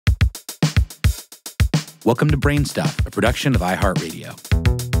Welcome to BrainStuff, a production of iHeartRadio.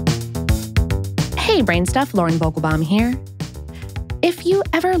 Hey, BrainStuff, Lauren Vogelbaum here. If you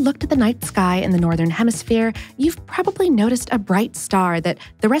ever looked at the night sky in the Northern Hemisphere, you've probably noticed a bright star that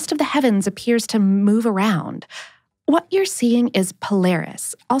the rest of the heavens appears to move around. What you're seeing is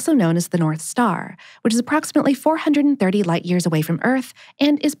Polaris, also known as the North Star, which is approximately 430 light-years away from Earth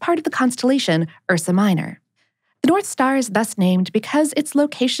and is part of the constellation Ursa Minor. The North Star is thus named because its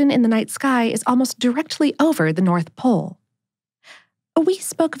location in the night sky is almost directly over the North Pole. We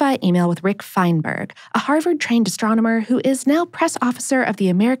spoke via email with Rick Feinberg, a Harvard-trained astronomer who is now press officer of the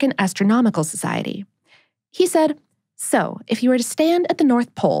American Astronomical Society. He said, "So, if you were to stand at the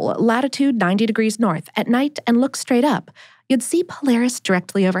North Pole, latitude 90 degrees north, at night and look straight up, you'd see Polaris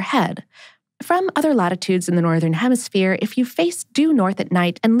directly overhead. From other latitudes in the Northern Hemisphere, if you face due north at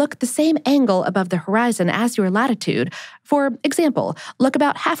night and look the same angle above the horizon as your latitude, for example, look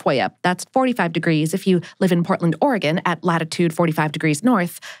about halfway up, that's 45 degrees if you live in Portland, Oregon, at latitude 45 degrees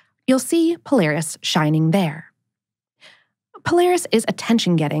north, you'll see Polaris shining there." Polaris is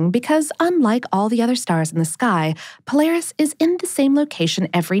attention-getting because, unlike all the other stars in the sky, Polaris is in the same location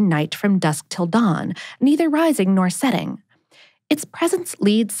every night from dusk till dawn, neither rising nor setting. Its presence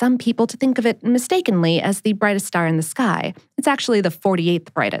leads some people to think of it mistakenly as the brightest star in the sky. It's actually the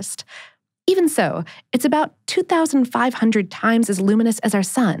 48th brightest. Even so, it's about 2,500 times as luminous as our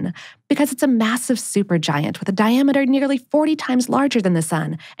sun, because it's a massive supergiant with a diameter nearly 40 times larger than the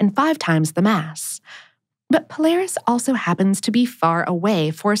sun and 5 times the mass. But Polaris also happens to be far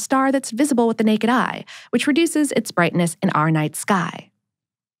away for a star that's visible with the naked eye, which reduces its brightness in our night sky.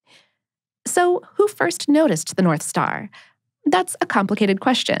 So, who first noticed the North Star? That's a complicated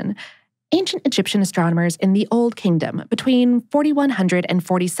question. Ancient Egyptian astronomers in the Old Kingdom, between 4,100 and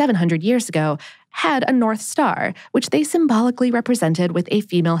 4,700 years ago, had a North Star, which they symbolically represented with a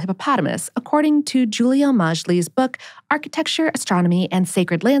female hippopotamus, according to Julia Majli's book, Architecture, Astronomy, and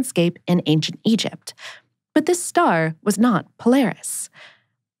Sacred Landscape in Ancient Egypt. But this star was not Polaris.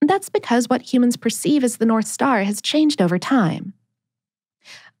 That's because what humans perceive as the North Star has changed over time.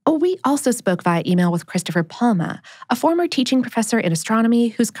 We also spoke via email with Christopher Palma, a former teaching professor in astronomy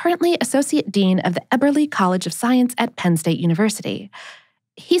who's currently Associate Dean of the Eberly College of Science at Penn State University.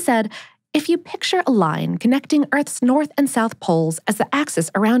 He said, if you picture a line connecting Earth's north and south poles as the axis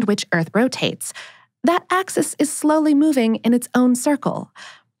around which Earth rotates, that axis is slowly moving in its own circle.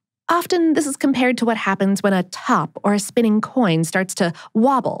 Often, this is compared to what happens when a top or a spinning coin starts to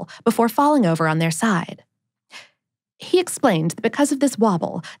wobble before falling over on their side. He explained that because of this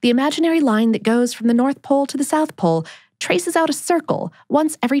wobble, the imaginary line that goes from the North Pole to the South Pole traces out a circle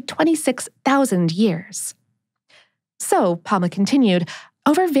once every 26,000 years. So, Palma continued,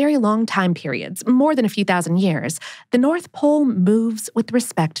 over very long time periods, more than a few thousand years, the North Pole moves with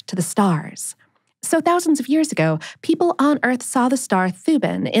respect to the stars. So thousands of years ago, people on Earth saw the star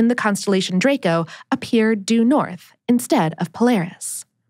Thuban in the constellation Draco appear due north instead of Polaris.